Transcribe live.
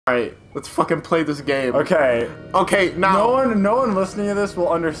Alright, let's fucking play this game. Okay. Okay, now No one listening to this will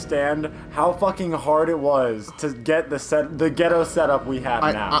understand how fucking hard it was to get the ghetto setup we have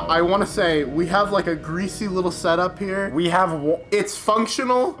now. I want to say we have like a greasy little setup here. We have it's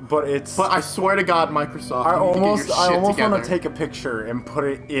functional, but I swear to God, Microsoft, I almost want to take a picture and put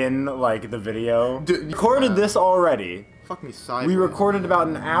it in like the video. Recorded this already. Fuck me sideways. We recorded about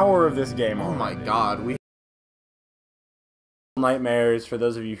an hour of this game. Oh my God, we Nightmares, for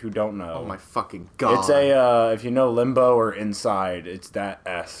those of you who don't know. Oh my fucking God. It's a, if you know Limbo or Inside, it's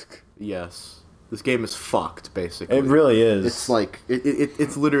that-esque. Yes. This game is fucked, basically. It really is. It's like,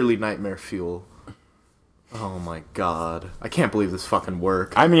 it's literally nightmare fuel. Oh my God. I can't believe this fucking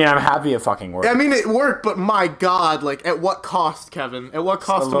worked. I mean, I'm happy it fucking worked. I mean, it worked, but my God, like, at what cost, Kevin? At what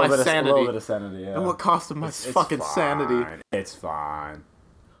cost to my sanity? A little bit of sanity, yeah. At what cost to my fucking sanity? It's fine.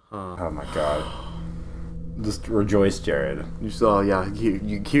 Oh my God. Just rejoice, Jared. You saw, yeah. Here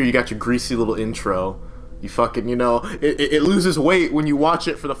you got your greasy little intro. You fucking, you know, it loses weight when you watch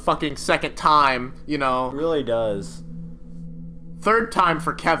it for the fucking second time. You know, it really does. Third time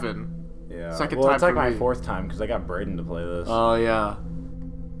for Kevin. Yeah. Second time. It's like for my me. fourth time because I got Braden to play this. Oh yeah.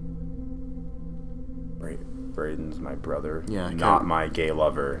 Braden's my brother. Yeah. Not my gay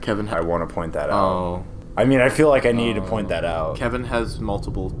lover. Kevin. I want to point that out. Oh. I mean, I feel like I needed to point that out. Kevin has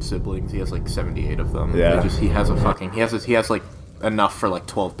multiple siblings. He has like 78 of them. Yeah. He has a fucking. He has like enough for like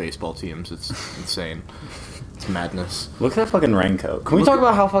 12 baseball teams. It's insane. It's madness. Look at that fucking raincoat. Can we talk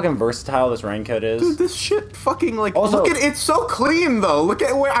about how fucking versatile this raincoat is? Dude, this shit fucking like. Also, look at it's so clean though. Look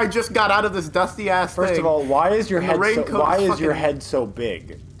at where I just got out of this dusty ass thing. First of all, why is your head so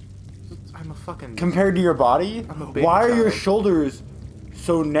big? I'm a fucking. Compared to your body? I'm a baby why are child. your shoulders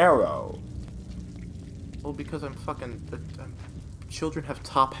so narrow? Well, because I'm fucking. Children have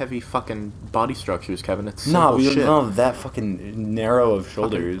top-heavy fucking body structures, Kevin. It's no, shit. None of that fucking narrow of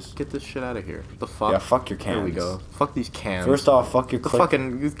shoulders. Fucking get this shit out of here. What the fuck? Yeah, fuck your cans. There we go. Fuck these cans. First off, fuck your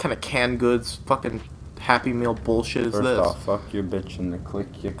fucking these kind of canned goods. Fucking Happy Meal bullshit is First this? First off, fuck your bitch and the click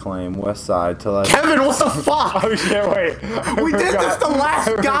you claim West Side till I. Kevin, what the fuck? Oh shit! Wait. We did this the last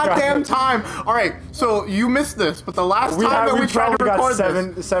goddamn time. All right, so you missed this, but the last time that we tried to record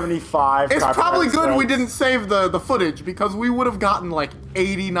this, 75. It's probably good we didn't save the footage because we would have gotten like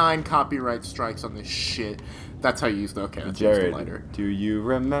 89 copyright strikes on this shit. That's how you use the Jared, do you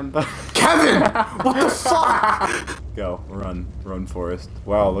remember? Kevin, what the fuck? Go, run, Forrest.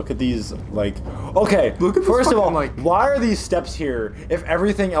 Wow, look at these, like, okay, look at first of all, like, why are these steps here if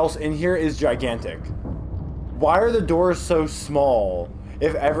everything else in here is gigantic? Why are the doors so small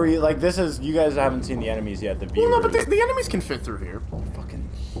if this is, you guys haven't seen the enemies yet, the viewers. Well, no, but the enemies can fit through here. Fucking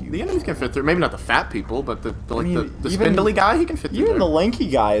huge. The enemies can fit through, maybe not the fat people, but the spindly guy, he can fit through there. Even the lanky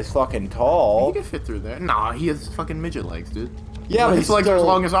guy is fucking tall. He can fit through there. Nah, he has fucking midget legs, dude. Yeah, but his legs are as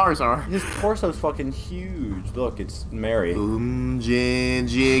long as ours are. His torso's fucking huge. Look, it's Mary. Copyright.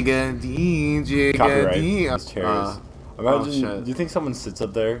 These chairs. Imagine, do you think someone sits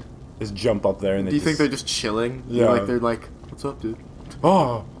up there? Just jump up there and they Do you think they're just chilling? Yeah. They're like, what's up, dude?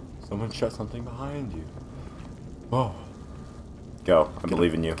 Oh, someone shut something behind you. Oh. Go. I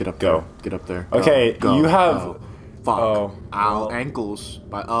believe in you. Get up Go. there. Get up there. Okay, go. you have... Oh. Fuck. Oh. Ow, ankles.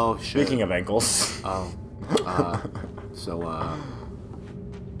 Oh, shit. Speaking of ankles. Oh.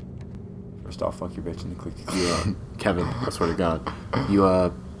 First off, fuck your bitch and click. Kevin, I swear to God.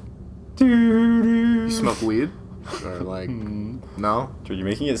 You smoke weed? Or like, no? Dude, you're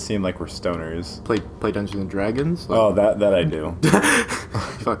making it seem like we're stoners. Play Dungeons and Dragons? Like, oh, that I do.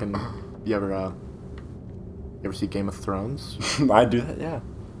 Fucking, you ever see Game of Thrones? I do that, yeah.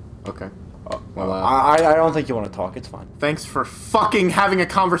 Okay. Well, I don't think you want to talk. It's fine. Thanks for fucking having a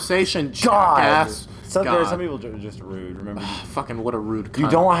conversation, jackass. Some people are just rude. Remember? Fucking what a rude. You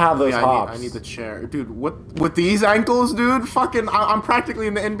don't have those hops. I need the chair, dude. What with these ankles, dude? Fucking, I'm practically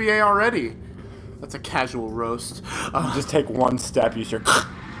in the NBA already. That's a casual roast. You just take one step, you start.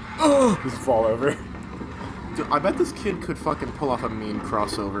 Just fall over. Dude, I bet this kid could fucking pull off a mean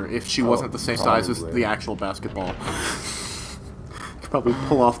crossover if she wasn't the same size as the actual basketball. Could probably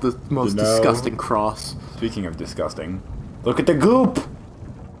pull off the most disgusting cross. Speaking of disgusting, look at the goop.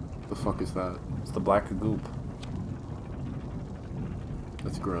 The fuck is that? It's the black goop.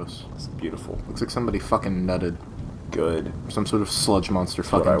 That's gross. It's beautiful. Looks like somebody fucking nutted. Good. Some sort of sludge monster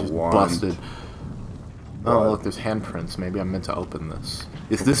fucking just busted. Oh, look, there's handprints. Maybe I'm meant to open this.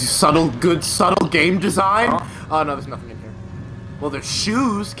 Is this good, subtle game design? Oh, no, there's nothing in here. Well, there's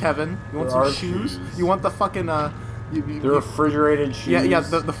shoes, Kevin. You want some shoes? You want the fucking, the refrigerated shoes? Yeah,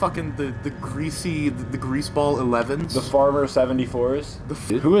 the fucking, the greaseball 11s. The Farmer 74s?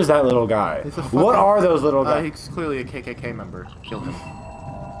 Who is that little guy? What are those little guys? He's clearly a KKK member. Kill him.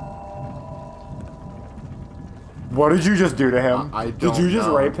 What did you just do to him? I don't Did you just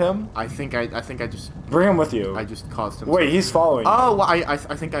know. rape him? I think I just... Bring him with you. I just caused him... Wait, he's following you. Oh, well, I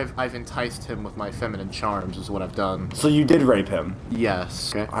think I've enticed him with my feminine charms is what I've done. So you did rape him?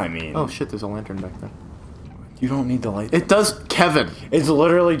 Yes. Okay. I mean... Oh shit, there's a lantern back there. You don't need the light. It does... Kevin! It's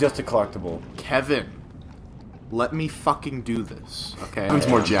literally just a collectible. Kevin! Let me fucking do this, okay? Kevin's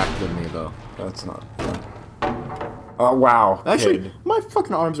more jacked than me, though. That's not... Oh, wow. Actually, kid. my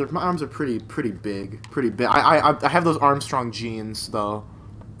arms are pretty big. Pretty big. I have those Armstrong genes, though.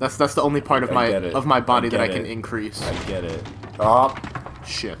 That's the only part of my body that I can increase. I get it. Oh.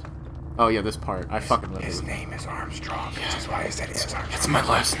 Shit. Oh yeah, this part. I fucking love it. His name is Armstrong. Yeah. That's why I said it's Armstrong. It's my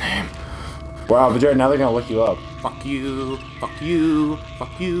last name. Wow, but Jared, now they're gonna look you up. Fuck you. Fuck you.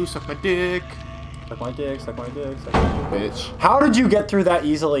 Fuck you. Suck my dick. Suck my dick. Suck my dick. Suck my dick. Bitch. How did you get through that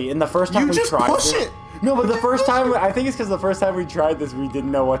easily? In the first time You we just tried push this? it. No, but the first time, I think it's because the first time we tried this, we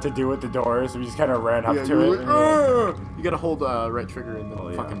didn't know what to do with the doors. So we just kind of ran up to it. Like, you gotta hold right trigger and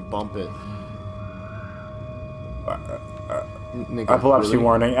then fucking bump it. Nigga, Epilepsy really?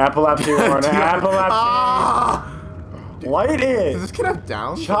 warning. Epilepsy warning. Epilepsy. Ah! Light it. Does this kid have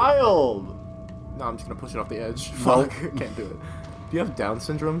Down? Child. No, I'm just gonna push it off the edge. Fuck. Can't do it. Do you have Down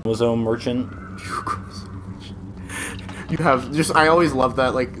syndrome? Chromosome merchant. You have just. I always love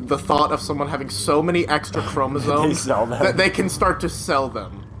that. Like the thought of someone having so many extra chromosomes They sell them. that they can start to sell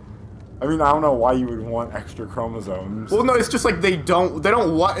them. I mean, I don't know why you would want extra chromosomes. Well, no, it's just like they don't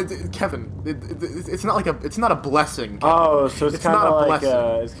want. Kevin, it's not like it's not a blessing. Kevin. Oh, so it's kind not of a like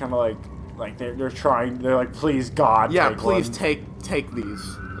blessing. it's kind of like they're trying. They're like, please God. Yeah, take please one. take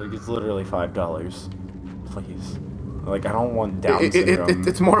these. Like it's literally $5. Please. Like I don't want Down syndrome.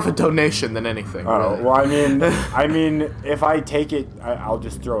 It's more of a donation than anything. Oh really. well, I mean, if I take it, I'll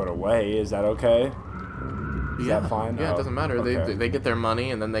just throw it away. Is that okay? Is that fine? Yeah, Oh, it doesn't matter. okay. They get their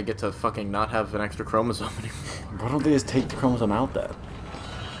money and then they get to fucking not have an extra chromosome anymore. Why don't they just take the chromosome out then?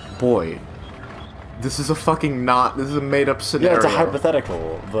 Boy, this is a fucking this is a made up scenario. Yeah, it's a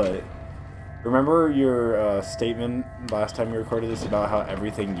hypothetical, but remember your statement last time we recorded this about how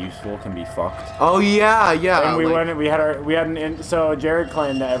everything useful can be fucked? Oh yeah, yeah. And we had so Jared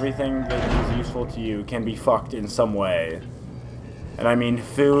claimed that everything that is useful to you can be fucked in some way. And I mean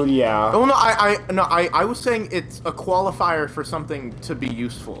food, yeah. Oh no, I was saying it's a qualifier for something to be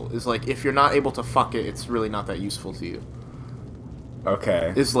useful. Is like if you're not able to fuck it, it's really not that useful to you.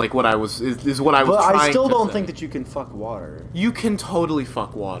 Okay. Is like what I was what I was But trying I still to don't say. think that you can fuck water. You can totally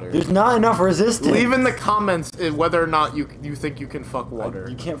fuck water. There's not enough resistance. Leave in the comments whether or not you think you can fuck water.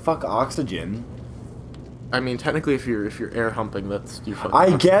 You can't fuck oxygen. I mean, technically, if you're air humping, that's you fucking.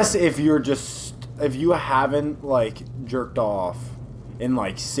 I guess if you haven't like jerked off in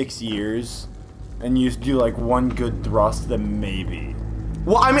like 6 years, and you do like one good thrust, then maybe.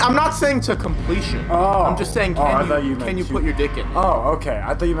 Well, I mean, I'm not saying to completion. Oh. I'm just saying, can you put your dick in? Oh, okay.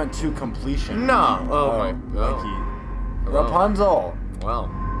 I thought you meant to completion. No. Oh my. Mikey. Rapunzel. Well,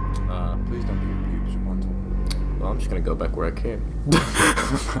 Please don't be your pubes, Rapunzel. well, I'm just gonna go back where I came.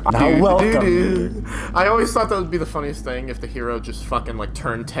 Now welcome. I always thought that would be the funniest thing if the hero just fucking like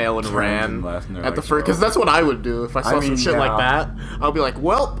turned tail and ran at the first, because that's what I would do if I saw some shit like that. I'll be like,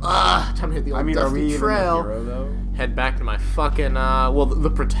 well, time to hit the old dusty are we even trail. the hero, though? Head back to my fucking well, the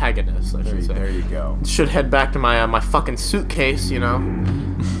protagonist, I should say. There you go. Should head back to my my fucking suitcase, you know.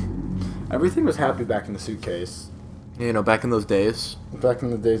 Everything was happy back in the suitcase. You know, back in those days. Back in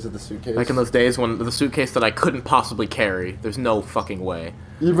the days of the suitcase. Back in those days when the suitcase that I couldn't possibly carry. There's no fucking way.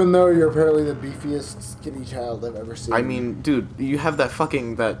 Even though you're apparently the beefiest skinny child I've ever seen. I mean, dude, you have that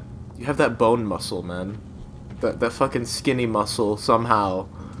fucking you have that bone muscle, man. That fucking skinny muscle somehow.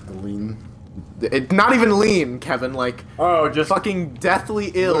 The lean. Not even lean, Kevin. Like, Oh, just fucking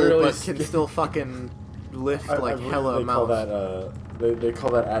deathly ill, literally but can still fucking lift like hella they call amounts. that they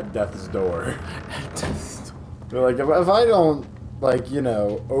call that at death's door. They're like, if I don't, like, you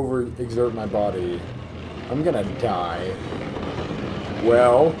know, overexert my body, I'm gonna die.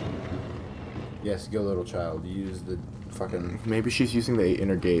 Well, yes, go little child. Use the fucking... Maybe she's using the 8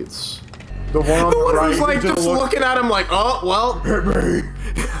 inner gates. The one on The the one right who's like just look- looking at him like, oh well. Hit me!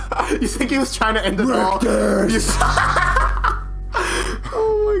 You think he was trying to end it all?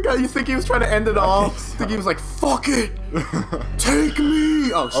 Oh my god! You think he was trying to end it all? Think he was like, fuck it, take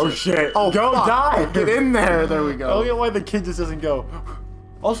me. Oh shit! Oh, go fuck. die! Get in there. There we I don't go. get why the kid just doesn't go.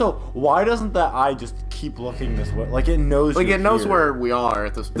 Also, why doesn't that eye just keep looking this way? Like it knows. Like you're it knows here. where we are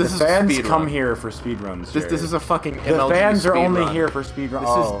at this. The This is fans speed come run. here for speed runs. This is a fucking The MLG fans are speed only run. here for speed runs.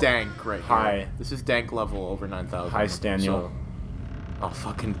 This is dank right here. Hi. This is dank level over 9,000. Hi, Staniel. Oh,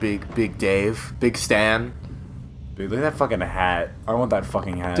 fucking big Dave, big Stan. Dude, look at that fucking hat. I want that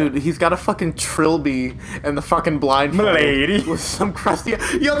fucking hat. Dude, he's got a fucking trilby and the fucking blindfold. Milady. With some crusty...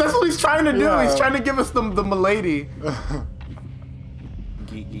 Yo, that's what he's trying to do. Yeah. He's trying to give us the milady.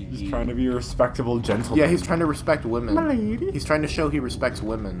 He's trying to be a respectable gentleman. Yeah, he's trying to respect women. Milady. He's trying to show he respects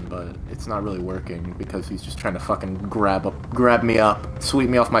women, but it's not really working because he's just trying to fucking grab me up, sweep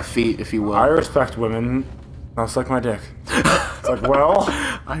me off my feet, if you will. I respect women. I'll suck my dick. It's like, well...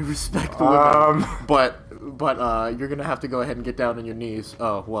 I respect women. But you're gonna have to go ahead and get down on your knees.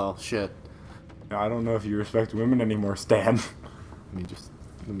 Oh, well, shit. I don't know if you respect women anymore, Stan. Let me just.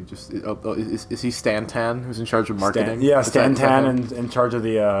 Is he Stan Tan, who's in charge of marketing? Stan Tan in charge of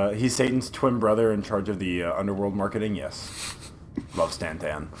the. He's Satan's twin brother in charge of the underworld marketing. Yes, love Stan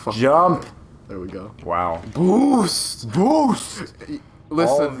Tan. Jump. There we go. Wow. Boost.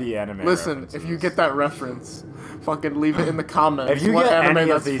 Listen, all of the anime references. If you get that reference, fucking leave it in the comments. If you what get anime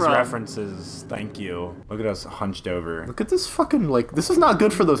any of that's these from. references, thank you. Look at us hunched over. Look at this fucking this is not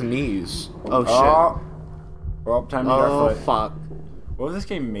good for those knees. Oh shit. Well, time to eat our foot. Fuck. What if this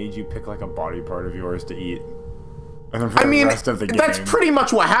game made you pick like a body part of yours to eat? And then for I the mean, rest of the game. that's pretty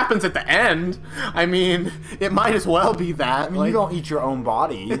much what happens at the end. I mean, it might as well be that. I mean, you don't eat your own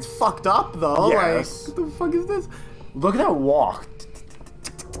body. It's fucked up though. Yes. Like, what the fuck is this? Look at that walk.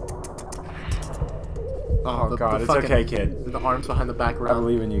 Oh god, it's okay, kid. The arms behind the back I row.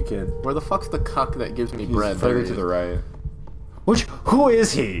 believe in you, kid. Where the fuck's the cuck that gives me bread? Further to the right. Who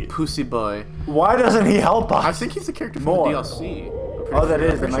is he? Pussy boy. Why doesn't he help us? I think he's the character from More. the DLC. Oh, that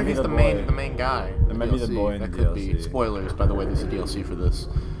is. I'm pretty sure he's the main guy. That might be the boy in that the could be. DLC. Spoilers, by the way. There's a DLC for this,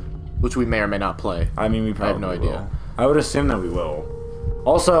 which we may or may not play. I mean, we probably have no will. idea. I would assume that we will.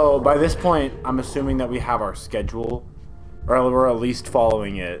 Also, by this point, I'm assuming that we have our schedule, or we're at least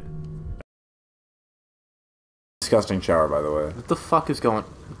following it. Disgusting shower, by the way. What the fuck is going?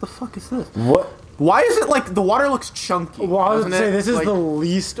 What the fuck is this? What? Why is it like the water looks chunky? Well, I was gonna say doesn't it? this is Like, the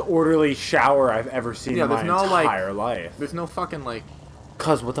least orderly shower I've ever seen in my there's no, like- entire life. There's no fucking like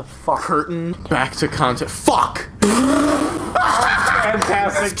Cause what the fuck? curtain back to content. Fuck!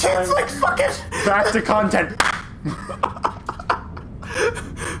 Fantastic. This kid's like fucking. Back to content.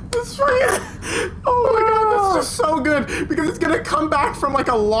 This fucking. Oh my god, that's just so good because it's gonna come back from like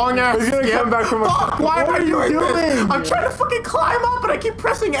a long ass. It's gonna come back from a. Fuck! Why What am I are you doing this? doing? I'm trying to fucking climb up and I keep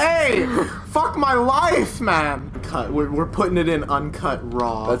pressing A. Fuck my life, man. Cut. We're putting it in uncut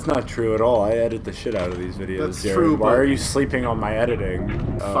raw. That's not true at all. I edit the shit out of these videos. That's Jared. true, Why but- are you sleeping on my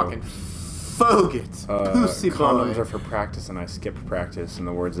editing? Fucking foget. Pussy Condoms boy. are for practice, and I skipped practice. In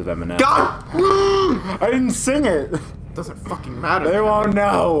the words of Eminem. God. I didn't sing it. Doesn't fucking matter. They won't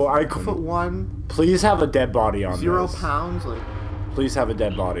know. 5'1", Please have a dead body on 0 this. pounds. Like, Please have a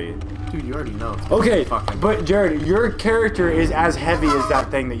dead body. dude, you already know. Okay, Fucking. but Jared, your character is as heavy as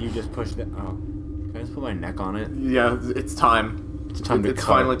that thing that you just pushed. Oh, can I just put my neck on it? Yeah, it's time. It's time to It's cut.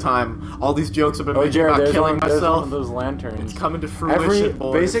 finally time. All these jokes have been Oh, making Jared, about there's killing one myself. of those lanterns. It's coming to fruition,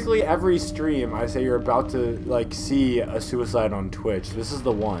 boys. Basically every stream, I say you're about to like see a suicide on Twitch. This is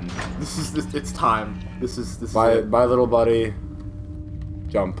the one. It's time. This is Bye, it. bye, little buddy.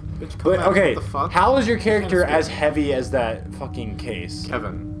 Jump. Bitch, come But back. okay, What the fuck? how is your character Can't as heavy as that fucking case?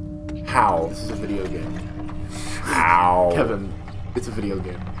 Kevin, How? this is a video game. How? Kevin, it's a video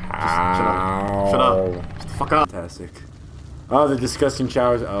game. How? Shut up. Shut the fuck up. Fantastic. Oh, the disgusting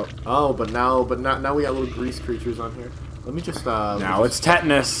showers. Oh, Oh, but now we got little grease creatures on here. Let me just now it's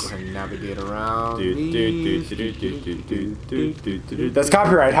tetanus. go ahead and navigate around. That's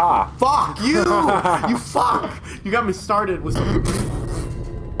copyright, ha! Fuck you! You fuck! You got me started with some.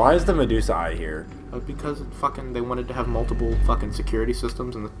 Why is the Medusa eye here? Because fucking they wanted to have multiple fucking security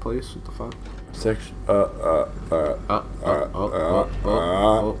systems in the place. What the fuck? Section.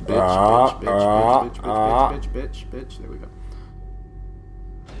 Bitch. There we go.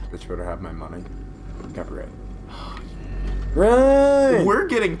 Bitch better have my money. Copyright. Run! We're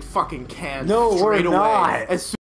getting fucking canned No, we're straight away. not. As soon